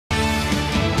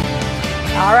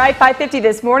All right, 5:50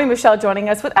 this morning. Michelle joining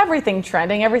us with everything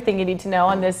trending, everything you need to know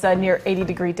on this near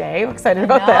 80-degree day. I'm excited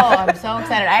about that. I'm so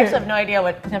excited. I actually have no idea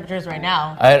what the temperature is right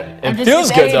now. It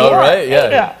feels good though, right?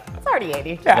 Yeah. It's already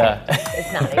 80. Yeah.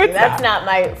 It's not 80. That's not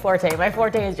my forte. My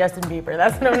forte is Justin Bieber.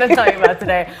 That's what I'm going to tell you about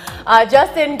today.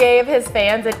 Justin gave his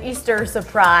fans an Easter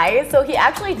surprise. So he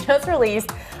actually just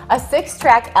released a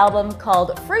 6-track album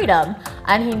called Freedom,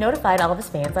 and he notified all of his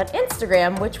fans on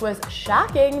Instagram, which was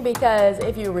shocking because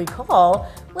if you recall,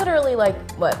 literally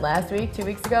last week, 2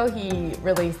 weeks ago, he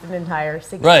released an entire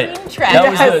 16-track.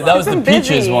 That was the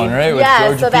Peaches one, right?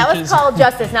 Yeah, so that was called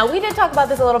Justice. Now, we did talk about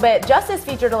this a little bit. Justice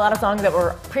featured a lot of songs that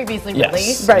were previously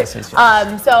released. Right.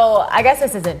 So I guess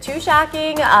this isn't too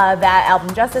shocking. That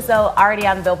album Justice, though, already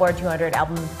on the Billboard 200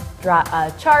 album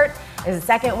chart. Is the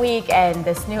second week, and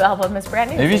this new album is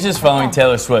brand new. Maybe he's just following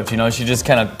Taylor Swift. You know, she just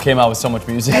kind of came out with so much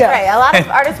music. That's right. A lot of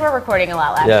artists were recording a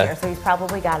lot last year, so he's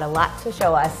probably got a lot to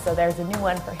show us. So there's a new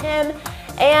one for him.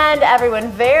 And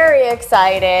everyone very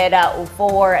excited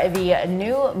for the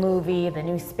new movie, the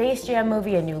new Space Jam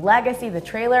movie, A New Legacy. The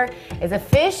trailer is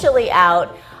officially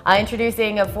out,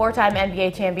 introducing a 4-time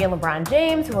NBA champion LeBron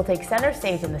James, who will take center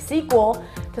stage in the sequel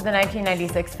to the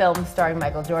 1996 film starring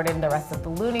Michael Jordan. The rest of the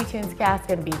Looney Tunes cast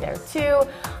going to be there too.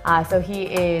 So he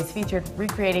is featured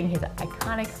recreating his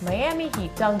iconic Miami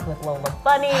Heat dunk with Lola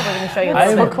Bunny. We're going to show you a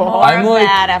little bit more of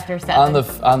that after 7.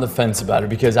 On the fence about it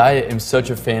because I am such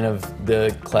a fan of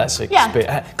the classic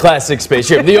Space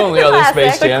Jam, the only other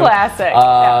Space Jam. The classic.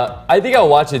 I think I'll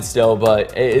watch it still,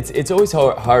 but it's always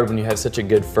hard when you have such a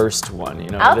good first one. You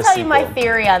know, I'll tell you my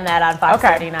theory on that on Fox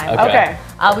 39. Okay.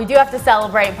 We do have to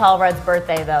celebrate Paul Rudd's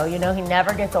birthday, though. You know, he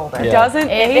never gets older. He doesn't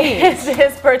age. It's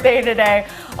his birthday today.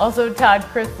 Also, Todd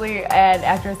Chrisley and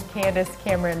actress Candace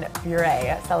Cameron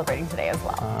Bure celebrating today as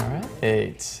well. All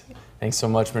right. Thanks so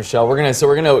much, Michelle. We're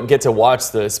gonna get to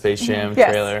watch the Space Jam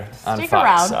trailer on Stick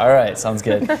Fox. around. All right, sounds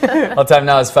good. All time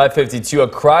now is 5:52. A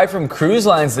cry from cruise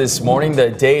lines this morning. The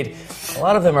date. A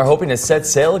lot of them are hoping to set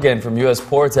sail again from U.S.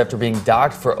 ports after being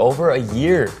docked for over a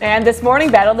year. And this morning,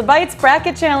 Battle of the Bites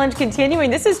Bracket Challenge continuing.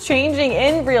 This is changing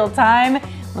in real time.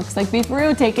 Looks like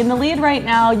Bieber taking the lead right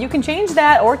now. You can change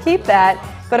that or keep that.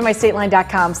 Go to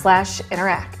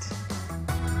mystateline.com/interact.